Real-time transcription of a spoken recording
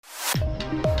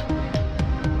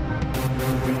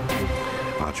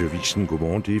Radioavisen.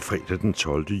 Godmorgen, det er fredag den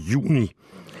 12. juni.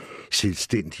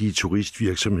 Selvstændige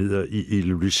turistvirksomheder i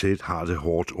Ilulissat har det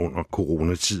hårdt under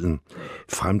coronatiden.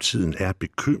 Fremtiden er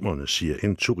bekymrende, siger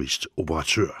en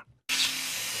turistoperatør.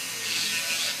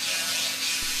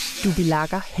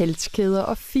 Dubilakker, halskæder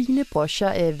og fine brocher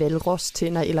af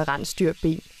valrostænder eller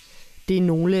rensdyrben. Det er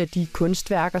nogle af de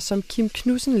kunstværker, som Kim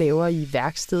Knudsen laver i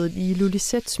værkstedet i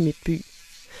Ilulissats midtby.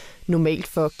 Normalt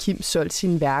får Kim solgt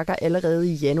sine værker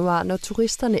allerede i januar, når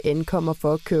turisterne ankommer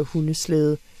for at køre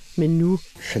hundeslæde. Men nu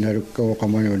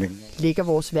ligger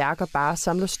vores værker bare og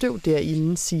samler støv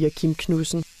derinde, siger Kim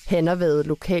Knudsen. Han har været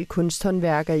lokal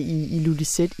kunsthåndværker i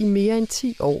Ilulissat i mere end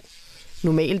 10 år.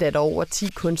 Normalt er der over 10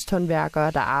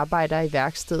 kunsthåndværkere, der arbejder i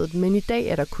værkstedet, men i dag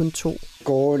er der kun 2.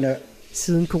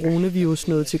 Siden coronavirus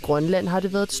nåede til Grønland, har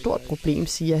det været et stort problem,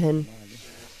 siger han.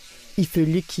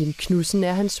 Ifølge Kim Knudsen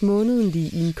er hans månedlige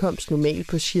indkomst normalt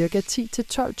på ca.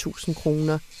 10-12.000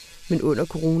 kroner. Men under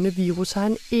coronavirus har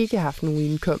han ikke haft nogen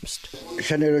indkomst.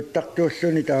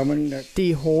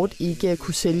 Det er hårdt ikke at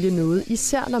kunne sælge noget,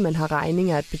 især når man har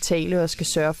regninger at betale og skal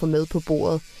sørge for mad på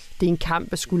bordet. Det er en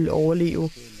kamp at skulle overleve.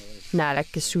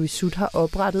 Naalakkersuisut har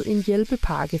oprettet en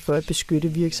hjælpepakke for at beskytte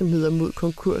virksomheder mod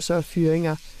konkurser og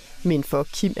fyringer. Men for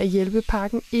Kim er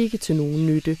hjælpepakken ikke til nogen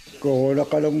nytte.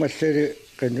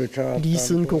 Lige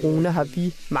siden corona har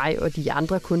vi, mig og de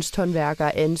andre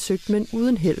kunsthåndværkere ansøgt, men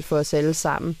uden held for os alle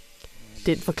sammen.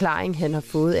 Den forklaring, han har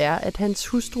fået, er, at hans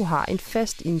hustru har en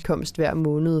fast indkomst hver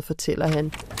måned, fortæller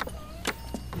han.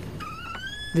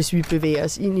 Hvis vi bevæger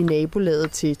os ind i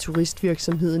nabolaget til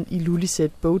turistvirksomheden i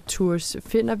Ilulissat Boat Tours,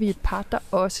 finder vi et par, der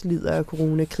også lider af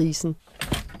coronakrisen.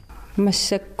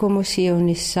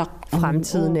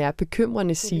 Fremtiden er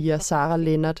bekymrende, siger Sarah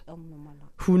Lennart.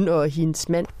 Hun og hendes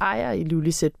mand ejer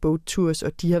Ilulissat Boat Tours,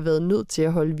 og de har været nødt til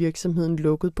at holde virksomheden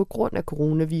lukket på grund af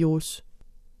coronavirus.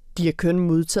 De har kun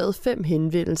modtaget 5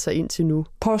 henvendelser indtil nu.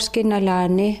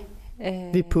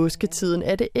 Ved påsketiden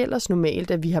er det ellers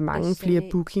normalt, at vi har mange flere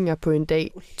bookinger på en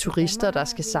dag. Turister, der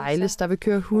skal sejles, der vil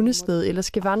køre hundeslæde eller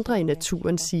skal vandre i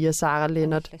naturen, siger Sarah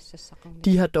Lennart.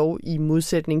 De har dog i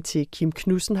modsætning til Kim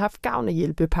Knudsen haft gavn af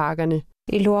hjælpepakkerne.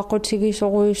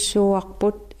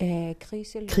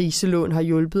 Kriselån har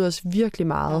hjulpet os virkelig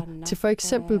meget, til for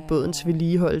eksempel bådens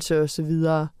vedligeholdelse osv.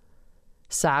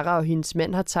 Sarah og hendes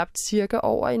mand har tabt cirka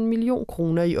over 1 million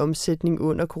kroner i omsætning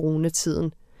under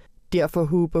coronatiden. Derfor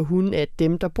håber hun, at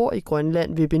dem, der bor i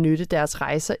Grønland, vil benytte deres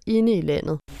rejser inde i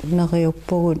landet.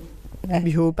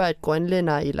 Vi håber, at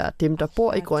grønlændere eller dem, der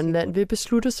bor i Grønland, vil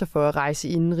beslutte sig for at rejse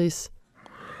indenrigs.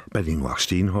 Malingvak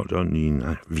Stenholt og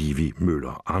Nina Vivi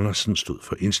Møller Andersen stod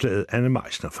for indslaget. Anne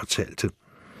Meisner fortalte.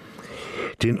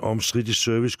 Den omstridte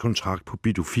servicekontrakt på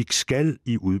Bidufik skal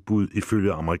i udbud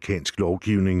ifølge amerikansk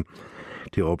lovgivning.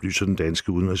 Det oplyser den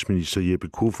danske udenrigsminister Jeppe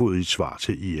Kofod i et svar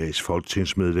til IA's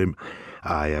folketingsmedlem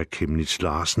Aaja Chemnitz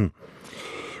Larsen.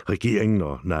 Regeringen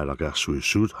og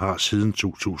Naalakkersuisut har siden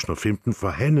 2015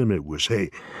 forhandlet med USA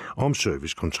om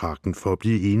servicekontrakten for at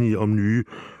blive enige om nye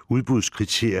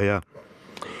udbudskriterier.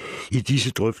 I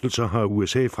disse drøftelser har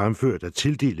USA fremført, at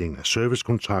tildelingen af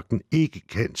servicekontrakten ikke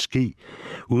kan ske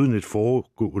uden et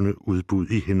foregående udbud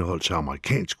i henhold til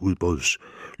amerikansk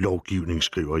udbudslovgivning,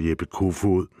 skriver Jeppe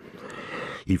Kofod.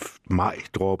 I maj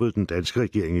droppede den danske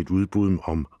regering et udbud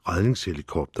om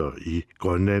redningshelikopter i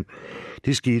Grønland.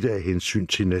 Det skete af hensyn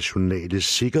til nationale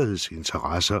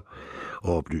sikkerhedsinteresser,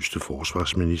 oplyste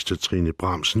forsvarsminister Trine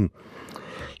Bramsen.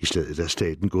 I stedet er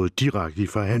staten gået direkte i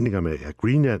forhandlinger med Air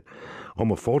Greenland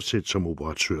om at fortsætte som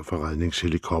operatør for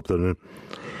redningshelikopterne.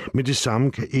 Men det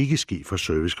samme kan ikke ske for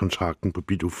servicekontrakten på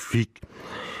Bidufik.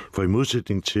 For i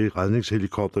modsætning til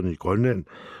redningshelikopterne i Grønland,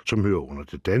 som hører under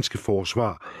det danske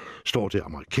forsvar, står det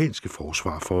amerikanske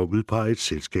forsvar for at udpege et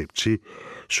selskab til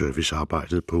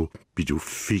servicearbejdet på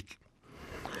Bidufik.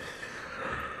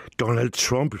 Donald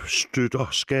Trump støtter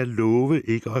skal love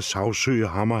ikke at sagsøge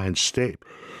ham og hans stab,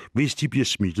 hvis de bliver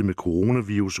smittet med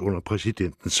coronavirus under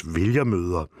præsidentens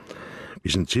vælgermøder.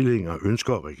 Hvis en tilhænger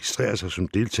ønsker at registrere sig som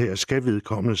deltager, skal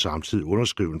vedkommende samtidig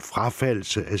underskrive en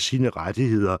frafaldelse af sine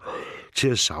rettigheder til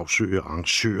at sagsøge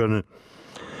arrangørerne.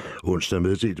 Onsdag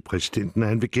meddelte præsidenten, at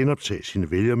han vil genoptage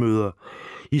sine vælgermøder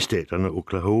i staterne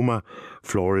Oklahoma,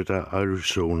 Florida,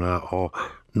 Arizona og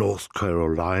North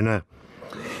Carolina.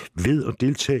 Ved at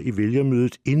deltage i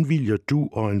vælgermødet indvilger du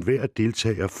og enhver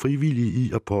deltager frivillig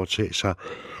i at påtage sig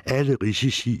alle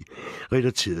risici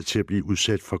relateret til at blive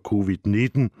udsat for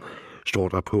covid-19, står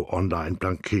der på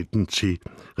online-blanketten til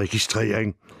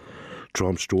registrering.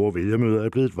 Trumps store vælgermøder er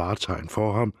blevet et vartegn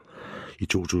for ham. I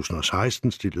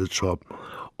 2016 stillede Trump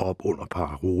op under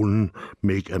parolen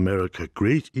Make America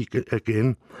Great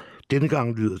Again. Denne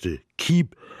gang lyder det Keep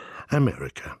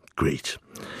America Great.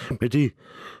 Med det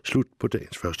slut på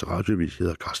dagens første radioavis. Jeg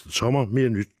hedder Carsten Sommer. Mere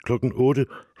nyt klokken 8.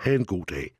 Ha' en god dag.